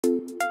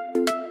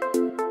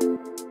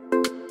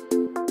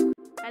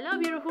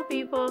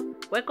people,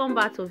 welcome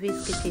back to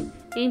V's Kitchen.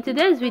 In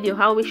today's video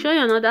I will show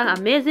you another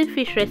amazing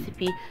fish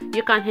recipe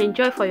you can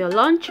enjoy for your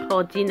lunch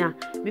or dinner.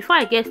 Before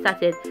I get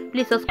started,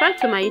 please subscribe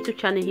to my YouTube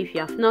channel if you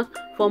have not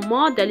for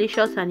more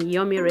delicious and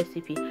yummy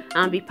recipe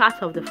and be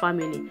part of the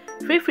family.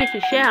 Feel free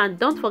to share and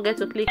don't forget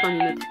to click on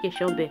the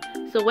notification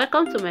bell. So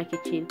welcome to my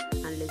kitchen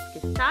and let's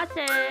get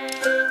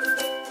started.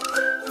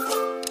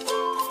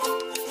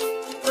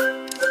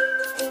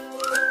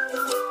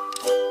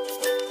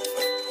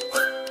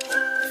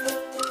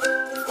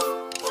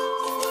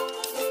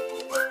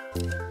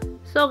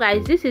 So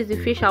guys, this is the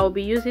fish I will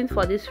be using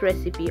for this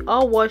recipe,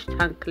 all washed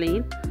and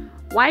clean.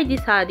 While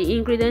these are the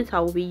ingredients I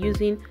will be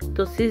using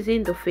to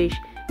season the fish.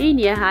 In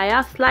here I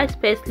have sliced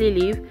parsley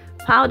leaf,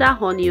 powdered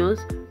onions,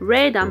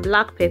 red and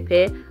black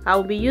pepper. I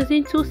will be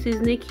using 2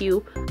 seasoning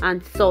cubes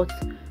and salt.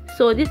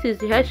 So this is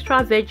the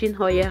extra virgin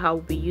oil I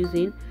will be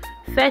using.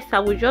 First I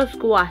will just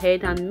go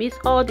ahead and mix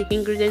all the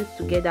ingredients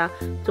together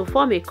to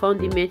form a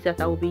condiment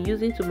that I will be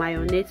using to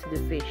marinate the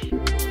fish.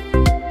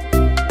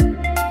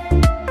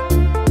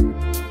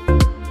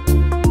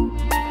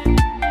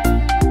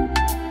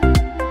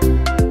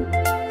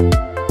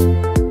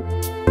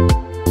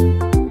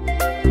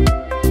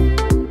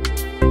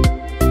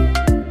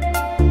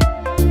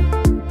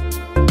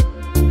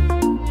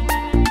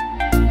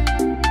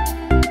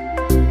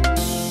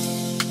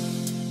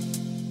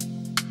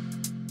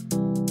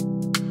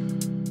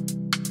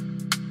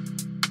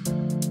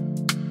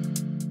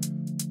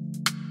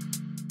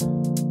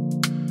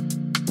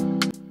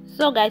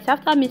 So guys,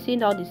 after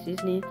mixing all the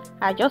seasoning,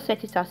 I just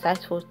set it aside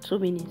for 2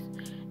 minutes.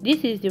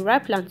 This is the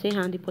ripe plantain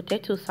and the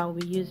potatoes I will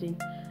be using.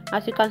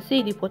 As you can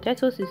see, the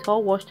potatoes is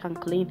all washed and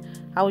clean.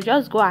 I will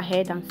just go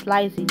ahead and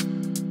slice it.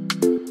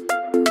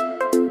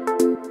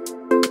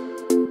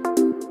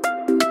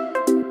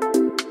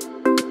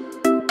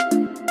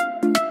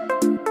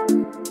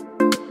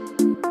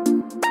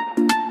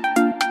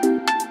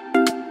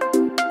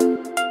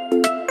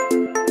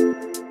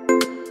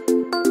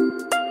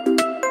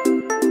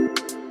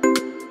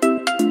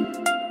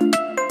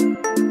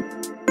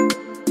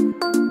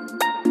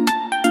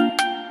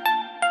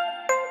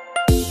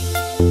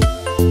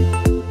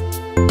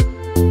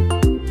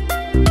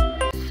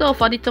 So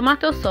for the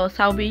tomato sauce,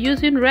 I'll be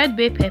using red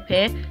bell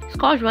pepper,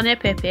 Scotch bonnet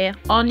pepper,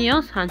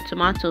 onions and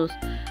tomatoes.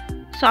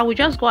 So I will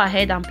just go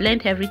ahead and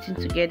blend everything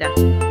together.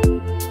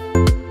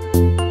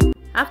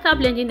 After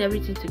blending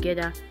everything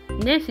together,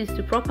 next is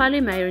to properly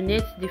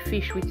marinate the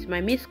fish with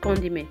my mixed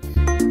condiments.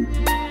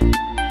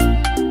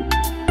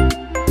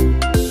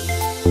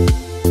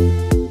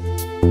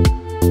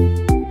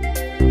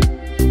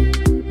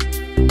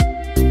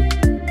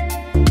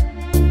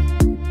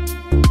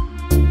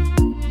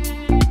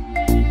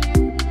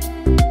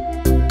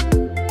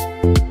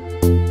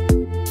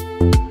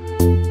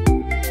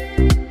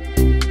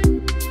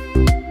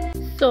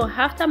 So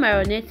after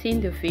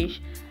marinating the fish,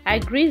 I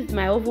greased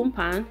my oven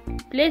pan,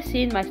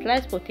 placing my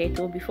sliced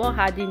potato before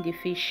adding the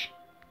fish.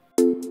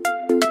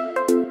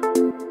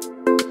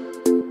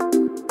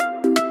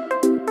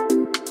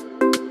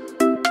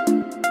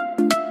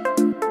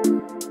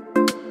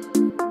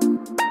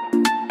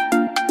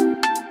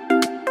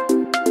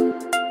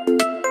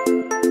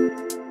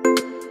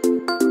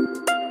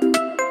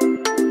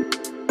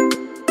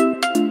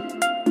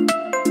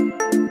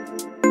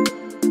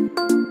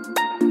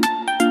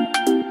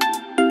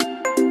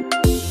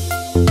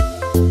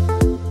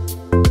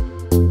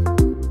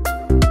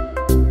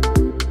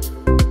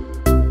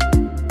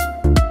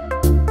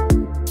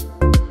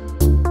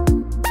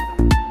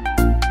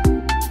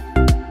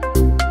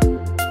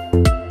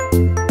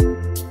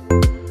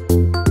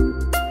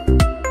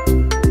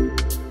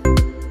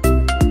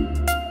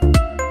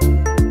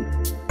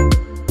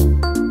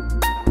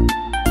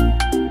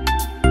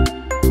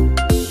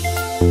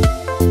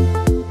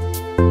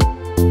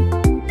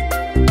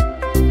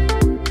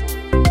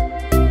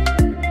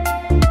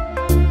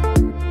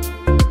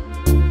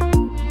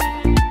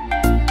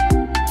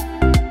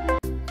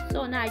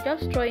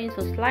 Just throw in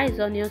some sliced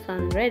onions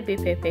and red bell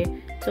pepper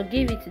to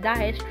give it that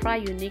extra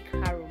unique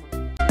aroma.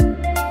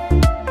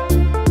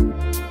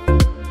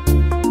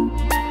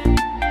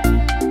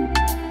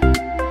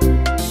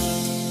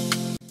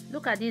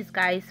 Look at this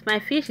guys, my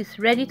fish is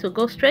ready to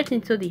go straight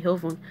into the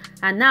oven,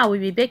 and now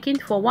we'll be baking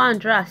for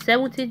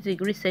 170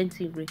 degrees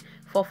centigrade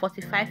for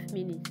 45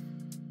 minutes.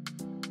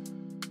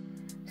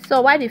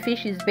 So while the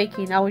fish is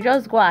baking, I will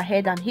just go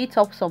ahead and heat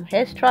up some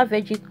extra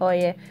virgin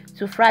oil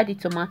to fry the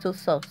tomato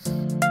sauce.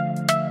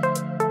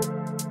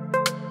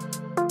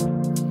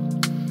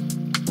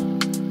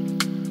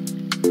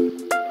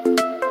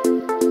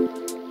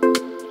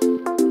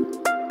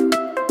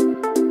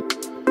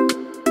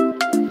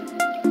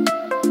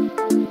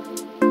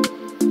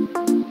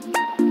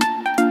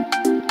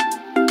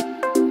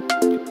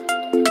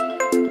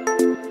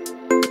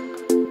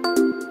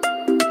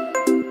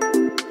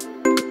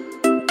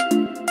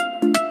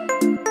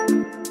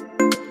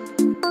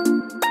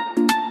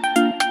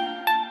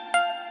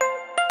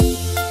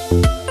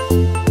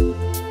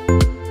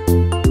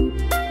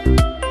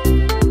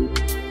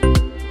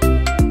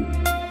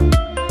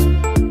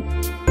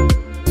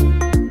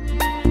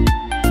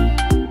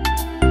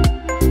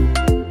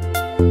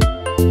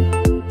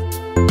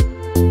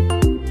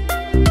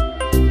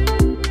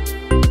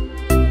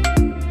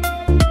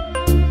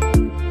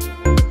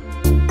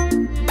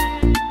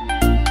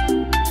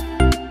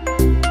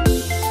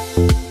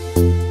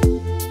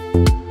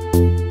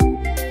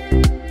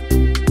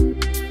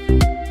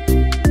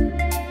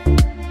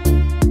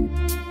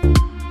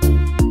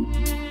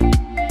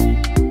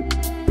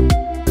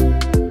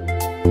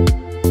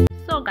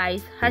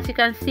 guys, as you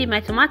can see, my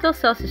tomato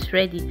sauce is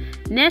ready.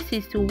 Next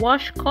is to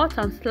wash, cut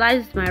and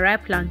slice my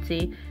ripe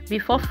plantain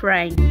before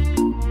frying.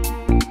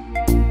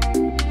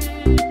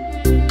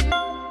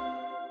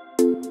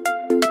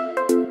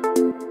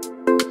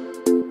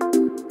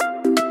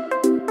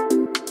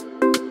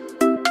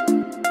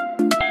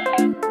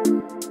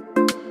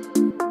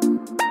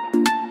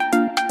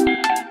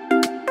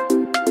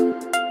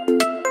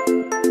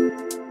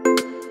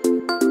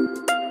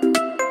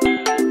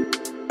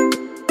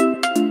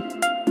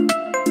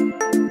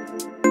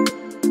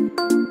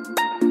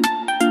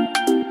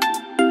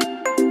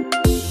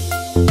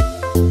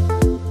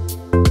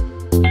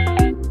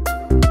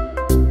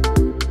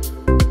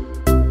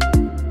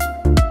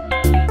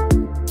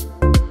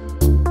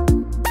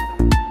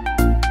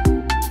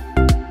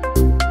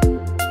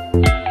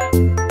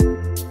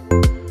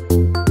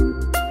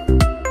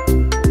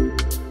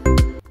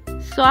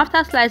 So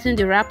after slicing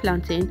the ripe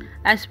plantain,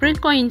 I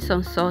sprinkle in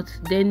some salt,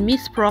 then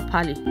mix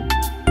properly.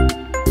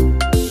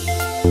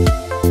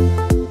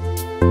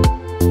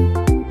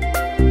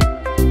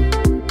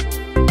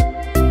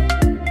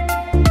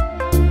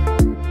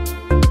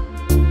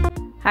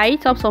 I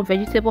heat up some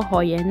vegetable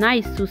oil. Now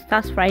is to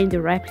start frying the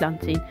ripe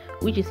plantain,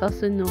 which is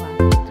also known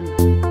as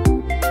stew.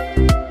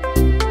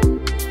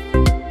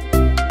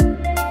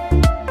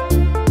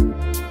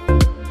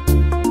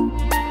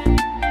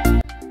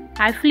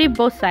 I flip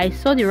both sides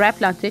so the ripe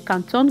plantain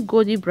can turn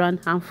golden brown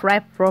and fry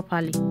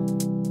properly.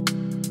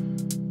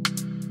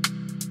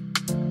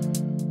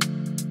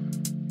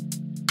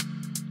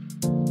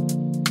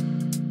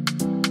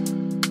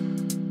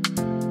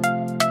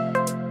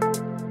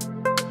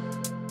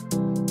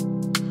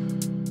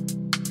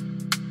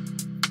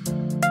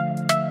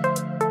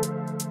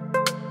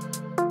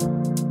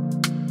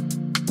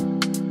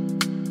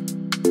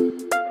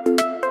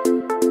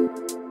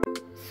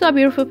 So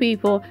beautiful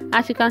people,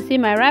 as you can see,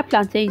 my ripe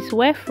plantain is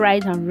well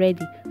fried and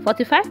ready.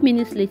 45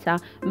 minutes later,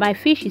 my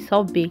fish is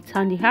all baked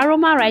and the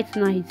aroma right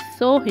now is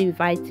so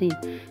inviting.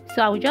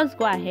 So I will just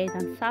go ahead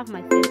and serve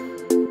myself.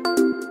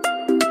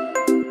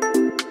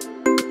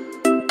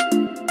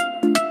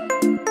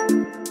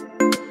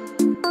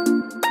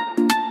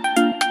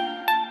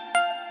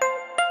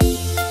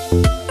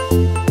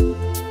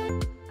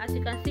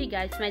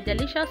 Guys, my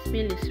delicious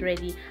meal is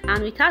ready,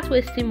 and without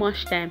wasting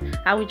much time,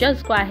 I will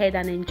just go ahead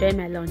and enjoy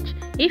my lunch.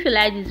 If you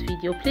like this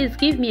video, please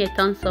give me a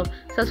thumbs up,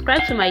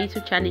 subscribe to my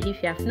YouTube channel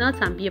if you have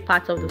not, and be a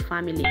part of the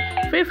family.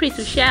 Feel free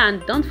to share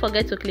and don't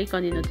forget to click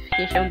on the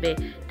notification bell.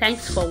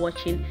 Thanks for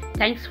watching.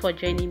 Thanks for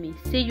joining me.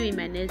 See you in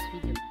my next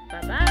video.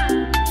 Bye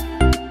bye.